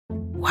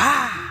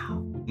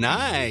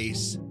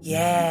Nice.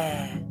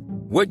 Yeah.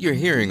 What you're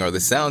hearing are the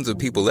sounds of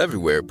people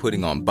everywhere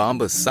putting on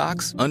Bombas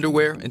socks,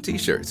 underwear, and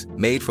T-shirts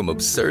made from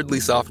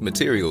absurdly soft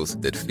materials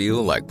that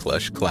feel like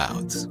plush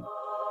clouds.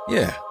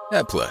 Yeah,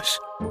 that plush.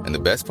 And the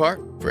best part?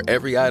 For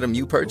every item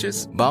you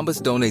purchase,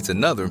 Bombas donates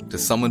another to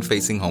someone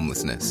facing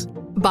homelessness.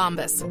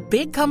 Bombas.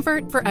 Big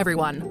comfort for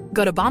everyone.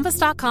 Go to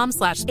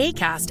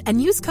bombas.com/ACAST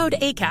and use code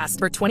ACAST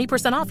for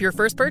 20% off your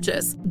first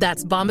purchase.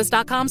 That's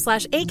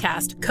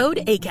bombas.com/ACAST.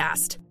 Code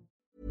ACAST.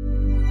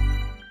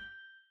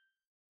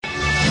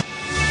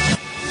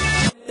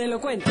 Te lo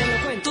cuento.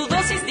 Tu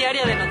dosis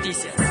diaria de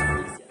noticias.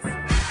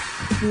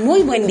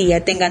 Muy buen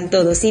día tengan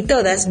todos y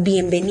todas,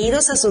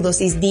 bienvenidos a su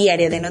dosis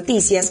diaria de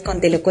noticias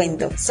con Te lo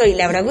cuento. Soy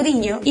Laura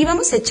Gudiño y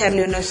vamos a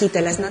echarle un ojito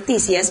a las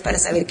noticias para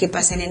saber qué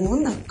pasa en el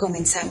mundo.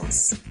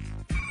 Comenzamos.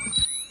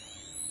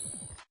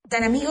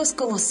 Tan amigos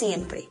como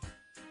siempre.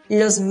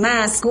 Los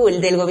más cool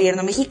del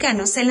gobierno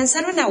mexicano se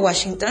lanzaron a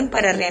Washington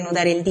para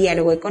reanudar el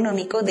diálogo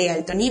económico de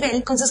alto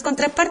nivel con sus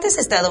contrapartes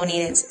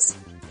estadounidenses.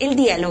 ¿El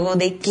diálogo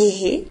de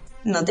qué?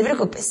 No te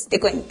preocupes, te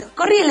cuento.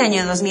 Corría el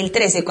año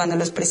 2013 cuando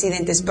los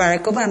presidentes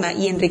Barack Obama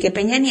y Enrique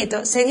Peña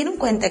Nieto se dieron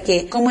cuenta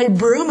que, como el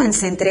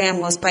bromance entre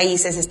ambos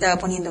países se estaba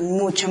poniendo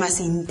mucho más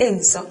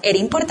intenso, era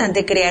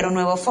importante crear un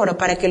nuevo foro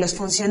para que los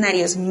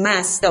funcionarios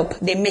más top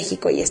de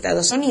México y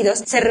Estados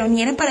Unidos se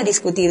reunieran para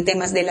discutir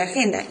temas de la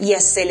agenda y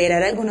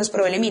acelerar algunos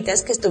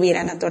problemitas que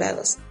estuvieran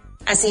atorados.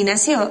 Así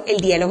nació el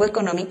diálogo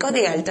económico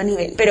de alto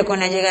nivel, pero con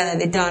la llegada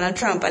de Donald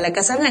Trump a la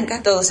Casa Blanca,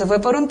 todo se fue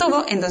por un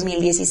tubo en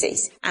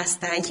 2016,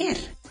 hasta ayer,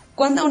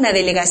 cuando una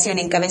delegación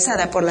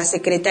encabezada por la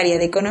secretaria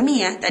de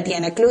Economía,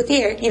 Tatiana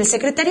Cloutier, y el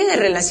secretario de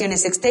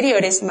Relaciones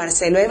Exteriores,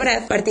 Marcelo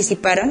Ebrard,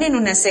 participaron en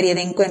una serie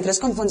de encuentros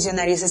con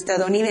funcionarios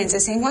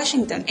estadounidenses en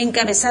Washington,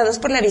 encabezados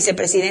por la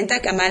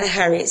vicepresidenta Kamala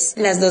Harris.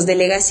 Las dos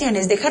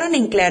delegaciones dejaron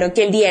en claro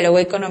que el diálogo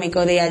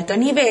económico de alto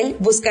nivel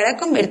buscará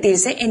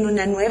convertirse en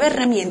una nueva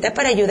herramienta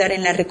para ayudar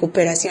en la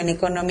recuperación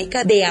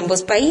económica de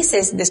ambos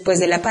países después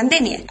de la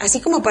pandemia, así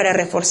como para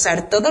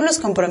reforzar todos los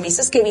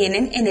compromisos que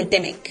vienen en el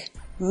TEMEC.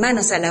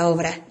 Manos a la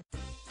obra.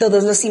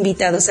 Todos los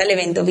invitados al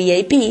evento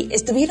VIP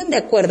estuvieron de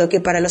acuerdo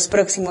que para los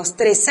próximos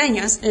 3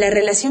 años la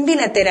relación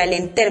bilateral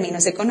en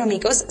términos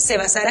económicos se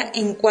basará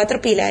en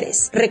 4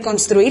 pilares: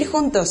 reconstruir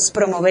juntos,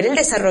 promover el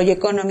desarrollo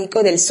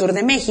económico del sur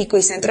de México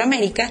y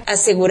Centroamérica,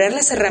 asegurar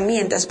las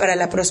herramientas para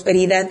la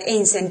prosperidad e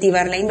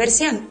incentivar la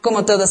inversión.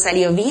 Como todo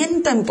salió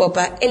viento en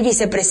popa, el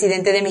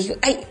vicepresidente de México,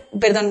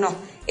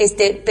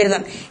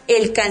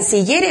 el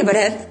canciller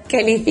Ebrard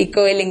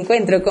calificó el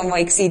encuentro como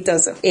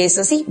exitoso.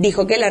 Eso sí,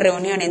 dijo que la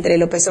reunión entre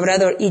López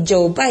Obrador y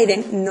Joe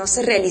Biden no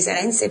se realizará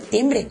en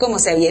septiembre, como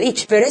se había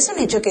dicho, pero es un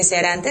hecho que se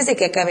hará antes de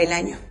que acabe el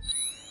año.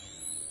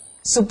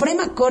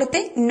 Suprema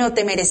Corte, no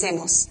te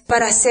merecemos.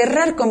 Para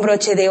cerrar con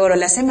broche de oro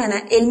la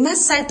semana, el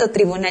más alto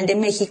tribunal de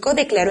México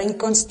declaró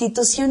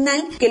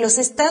inconstitucional que los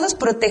estados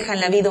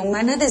protejan la vida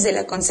humana desde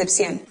la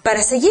concepción.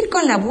 Para seguir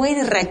con la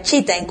buena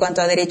rachita en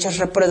cuanto a derechos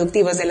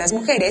reproductivos de las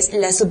mujeres,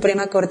 la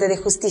Suprema Corte de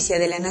Justicia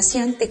de la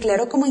Nación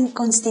declaró como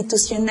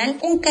inconstitucional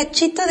un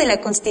cachito de la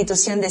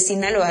Constitución de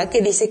Sinaloa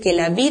que dice que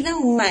la vida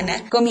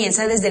humana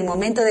comienza desde el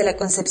momento de la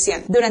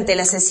concepción. Durante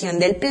la sesión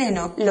del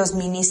Pleno, los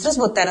ministros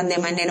votaron de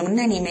manera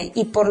unánime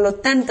y por lo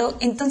tanto,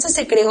 entonces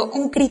se creó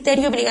un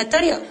criterio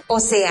obligatorio.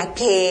 O sea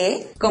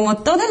que, como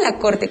toda la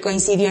Corte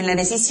coincidió en la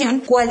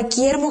decisión,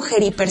 cualquier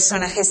mujer y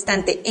persona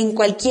gestante en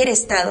cualquier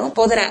estado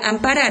podrá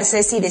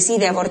ampararse si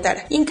decide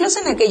abortar, incluso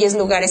en aquellos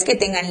lugares que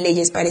tengan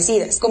leyes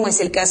parecidas, como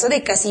es el caso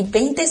de casi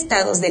 20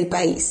 estados del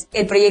país.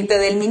 El proyecto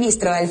del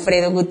ministro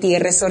Alfredo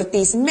Gutiérrez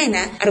Ortiz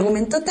Mena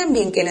argumentó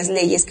también que las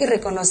leyes que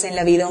reconocen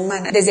la vida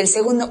humana desde el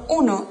segundo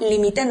 1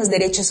 limitan los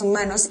derechos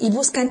humanos y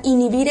buscan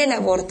inhibir el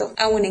aborto,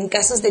 aun en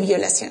casos de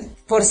violación.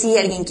 Por si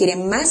alguien quiere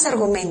más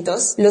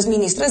argumentos, los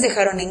ministros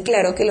dejaron en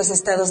claro que los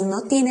estados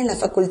no tienen la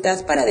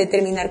facultad para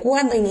determinar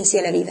cuándo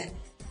inicia la vida.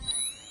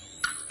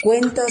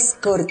 Cuentos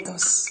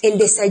cortos. El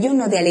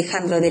desayuno de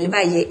Alejandro del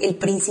Valle, el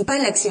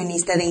principal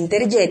accionista de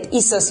Interjet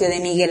y socio de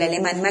Miguel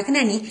Alemán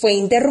Magnani, fue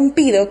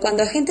interrumpido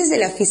cuando agentes de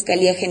la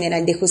Fiscalía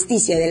General de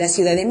Justicia de la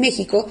Ciudad de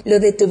México lo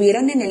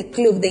detuvieron en el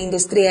Club de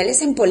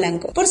Industriales en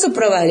Polanco por su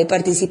probable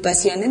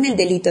participación en el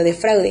delito de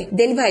fraude.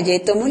 Del Valle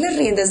tomó las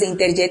riendas de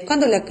Interjet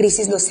cuando la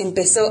crisis los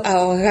empezó a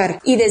ahogar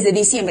y desde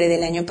diciembre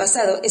del año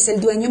pasado es el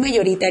dueño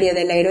mayoritario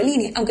de la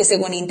aerolínea, aunque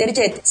según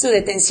Interjet, su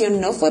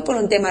detención no fue por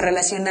un tema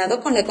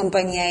relacionado con la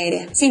compañía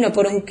aérea, sino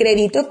por un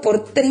crédito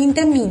por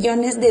 $30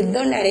 millones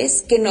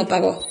que no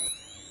pagó.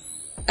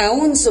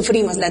 Aún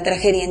sufrimos la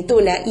tragedia en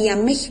Tula y a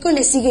México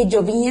le sigue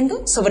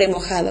lloviendo sobre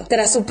mojado.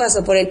 Tras su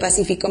paso por el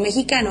Pacífico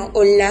mexicano,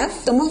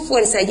 Olaf tomó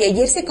fuerza y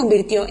ayer se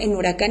convirtió en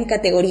huracán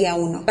categoría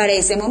 1. Para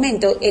ese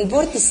momento, el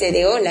vórtice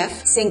de Olaf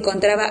se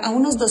encontraba a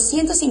unos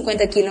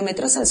 250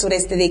 kilómetros al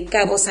sureste de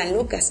Cabo San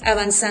Lucas,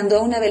 avanzando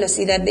a una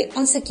velocidad de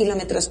 11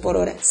 kilómetros por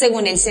hora.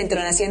 Según el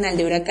Centro Nacional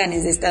de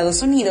Huracanes de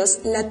Estados Unidos,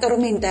 la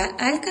tormenta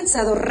ha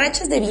alcanzado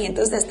rachas de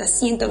vientos de hasta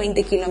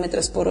 120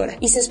 kilómetros por hora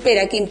y se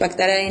espera que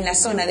impactará en la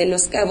zona de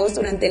Los Cabos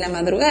durante la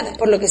madrugada,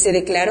 por lo que se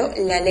declaró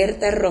la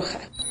alerta roja.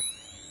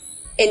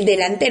 El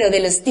delantero de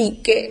los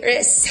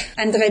Tigres,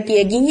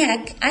 André-Pierre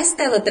Gignac, ha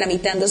estado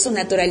tramitando su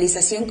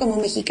naturalización como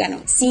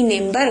mexicano. Sin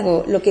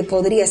embargo, lo que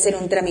podría ser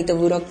un trámite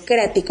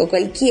burocrático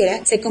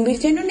cualquiera, se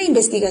convirtió en una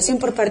investigación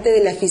por parte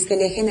de la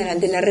Fiscalía General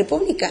de la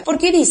República,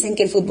 porque dicen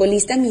que el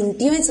futbolista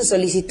mintió en su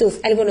solicitud.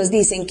 Algunos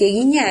dicen que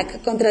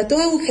Gignac contrató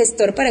a un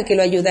gestor para que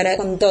lo ayudara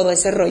con todo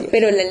ese rollo,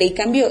 pero la ley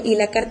cambió y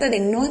la carta de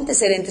no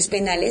antecedentes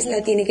penales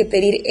la tiene que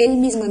pedir él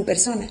mismo en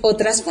persona.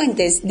 Otras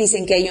fuentes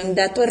dicen que hay un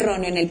dato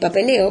erróneo en el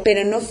papeleo,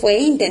 pero no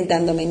fue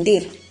intentando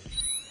mentir.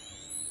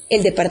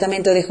 El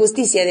Departamento de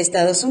Justicia de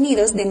Estados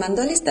Unidos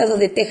demandó al estado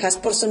de Texas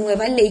por su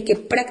nueva ley que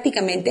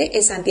prácticamente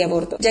es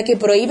antiaborto, ya que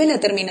prohíbe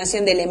la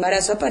terminación del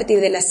embarazo a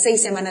partir de las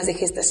 6 semanas de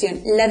gestación.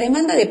 La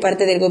demanda de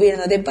parte del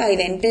gobierno de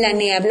Biden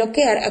planea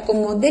bloquear a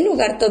como dé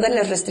lugar todas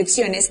las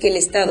restricciones que el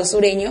estado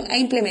sureño ha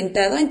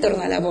implementado en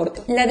torno al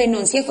aborto. La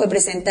denuncia fue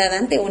presentada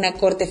ante una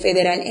corte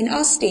federal en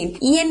Austin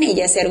y en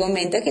ella se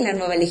argumenta que la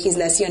nueva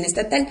legislación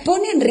estatal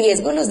pone en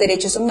riesgo los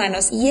derechos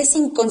humanos y es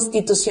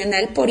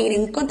inconstitucional por ir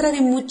en contra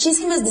de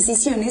muchísimas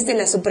decisiones de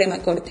la Suprema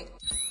Corte.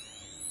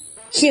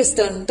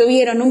 Houston,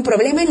 tuvieron un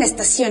problema en la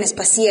Estación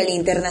Espacial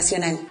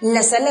Internacional.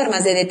 Las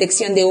alarmas de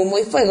detección de humo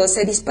y fuego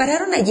se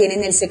dispararon ayer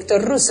en el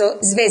sector ruso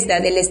Zvezda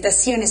de la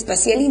Estación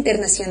Espacial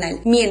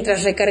Internacional,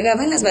 mientras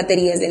recargaban las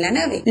baterías de la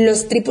nave.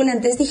 Los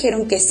tripulantes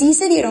dijeron que sí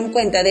se dieron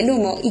cuenta del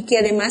humo y que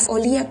además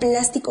olía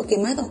plástico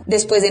quemado.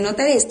 Después de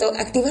notar esto,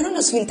 activaron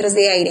los filtros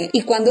de aire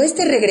y cuando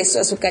este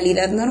regresó a su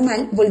calidad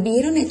normal,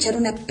 volvieron a echar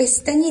una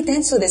pestañita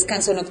en su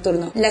descanso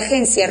nocturno. La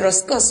agencia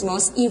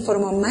Roscosmos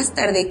informó más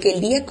tarde que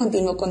el día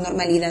continuó con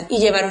normalidad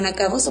y llevaron a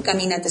cabo su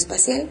caminata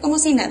espacial como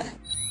si nada.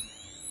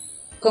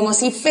 Como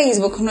si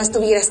Facebook no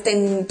estuviera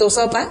en tu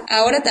sopa,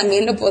 ahora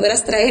también lo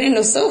podrás traer en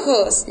los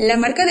ojos. La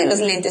marca de los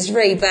lentes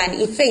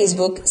Ray-Ban y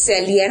Facebook se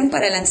aliaron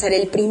para lanzar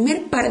el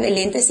primer par de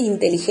lentes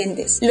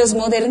inteligentes. Los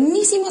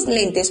modernísimos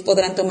lentes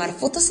podrán tomar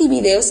fotos y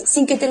videos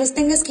sin que te los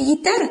tengas que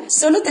quitar.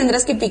 Solo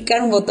tendrás que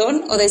picar un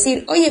botón o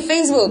decir, oye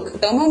Facebook,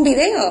 toma un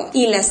video.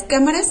 Y las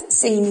cámaras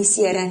se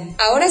iniciarán.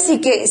 Ahora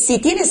sí que, si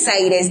tienes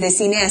aires de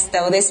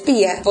cineasta o de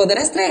espía,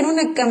 podrás traer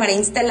una cámara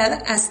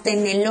instalada hasta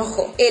en el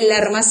ojo. El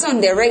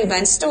armazón de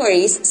Ray-Ban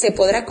Stories se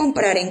podrá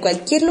comprar en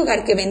cualquier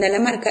lugar que venda la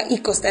marca y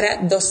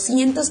costará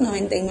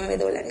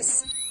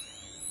 $299.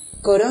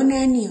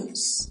 Corona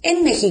News.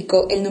 En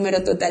México, el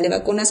número total de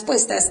vacunas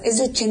puestas es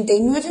de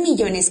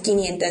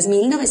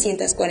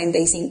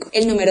 89.500.945.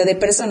 El número de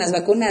personas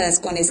vacunadas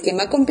con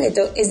esquema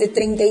completo es de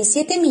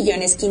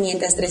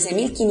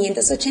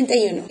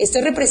 37.513.581.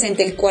 Esto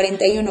representa el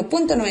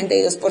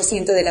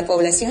 41.92% de la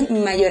población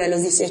mayor a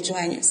los 18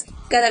 años.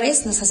 Cada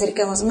vez nos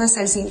acercamos más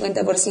al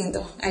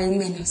 50%, al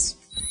menos.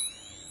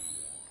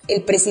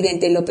 El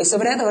presidente López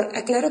Obrador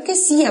aclaró que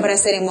sí habrá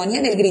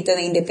ceremonia del grito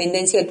de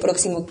independencia el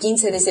próximo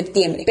 15 de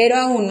septiembre, pero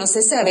aún no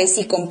se sabe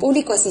si con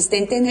público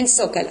asistente en el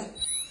Zócalo.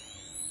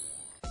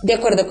 De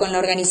acuerdo con la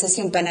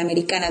Organización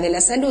Panamericana de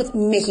la Salud,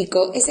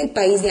 México es el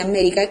país de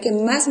América que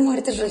más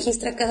muertes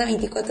registra cada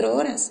 24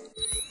 horas.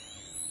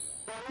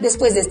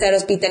 Después de estar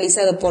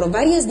hospitalizado por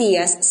varios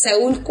días,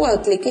 Saúl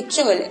Cuautle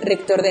Quechol,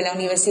 rector de la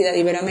Universidad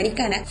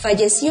Iberoamericana,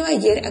 falleció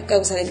ayer a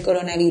causa del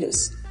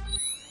coronavirus.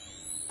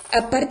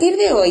 A partir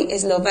de hoy,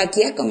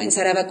 Eslovaquia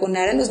comenzará a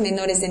vacunar a los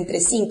menores de entre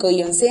 5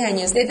 y 11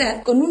 años de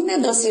edad con una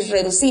dosis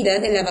reducida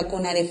de la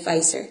vacuna de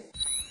Pfizer.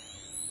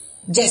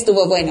 Ya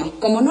estuvo bueno.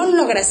 Como no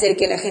logra hacer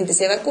que la gente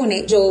se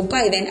vacune, Joe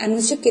Biden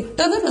anunció que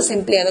todos los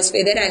empleados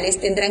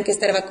federales tendrán que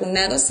estar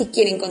vacunados si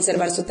quieren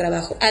conservar su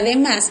trabajo.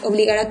 Además,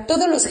 obligará a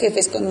todos los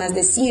jefes con más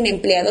de 100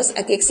 empleados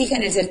a que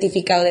exijan el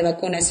certificado de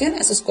vacunación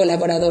a sus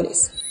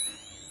colaboradores.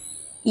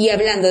 Y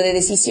hablando de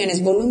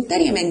decisiones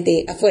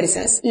voluntariamente a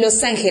fuerzas,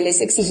 Los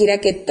Ángeles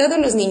exigirá que todos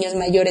los niños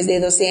mayores de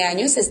 12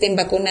 años estén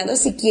vacunados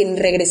si quieren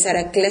regresar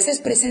a clases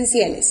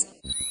presenciales.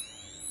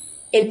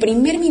 El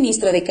primer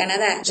ministro de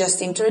Canadá,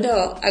 Justin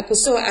Trudeau,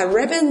 acusó a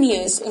Rebel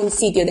News, un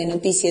sitio de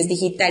noticias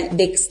digital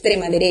de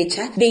extrema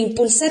derecha, de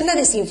impulsar la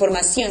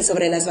desinformación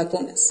sobre las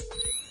vacunas.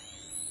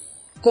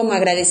 Como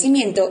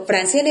agradecimiento,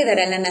 Francia le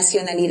dará la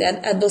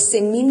nacionalidad a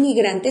 12.000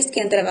 migrantes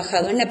que han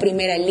trabajado en la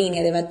primera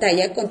línea de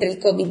batalla contra el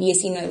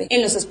COVID-19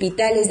 en los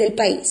hospitales del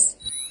país.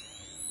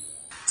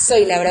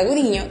 Soy Laura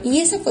Gudiño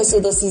y esa fue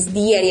su dosis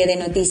diaria de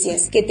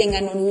noticias. Que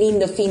tengan un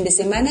lindo fin de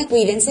semana,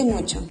 cuídense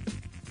mucho.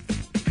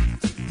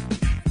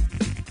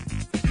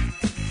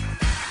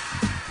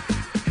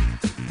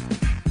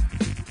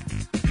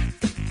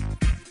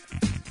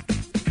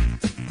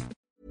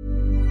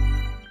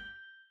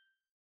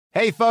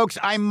 Hey, folks,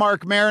 I'm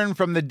Mark Marin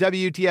from the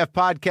WTF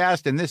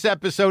Podcast, and this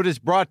episode is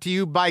brought to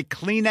you by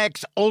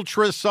Kleenex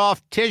Ultra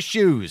Soft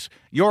Tissues,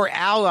 your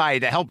ally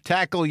to help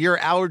tackle your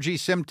allergy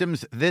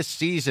symptoms this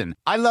season.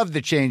 I love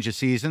the change of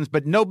seasons,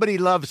 but nobody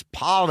loves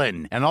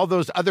pollen and all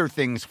those other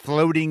things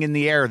floating in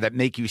the air that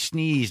make you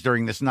sneeze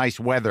during this nice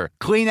weather.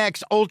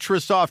 Kleenex Ultra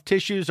Soft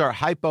Tissues are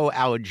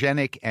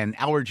hypoallergenic and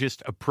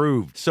allergist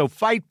approved, so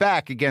fight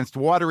back against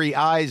watery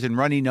eyes and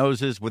runny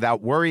noses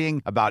without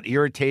worrying about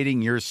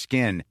irritating your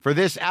skin. For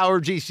this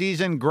allergy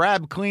season,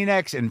 grab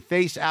Kleenex and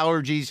face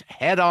allergies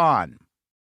head on.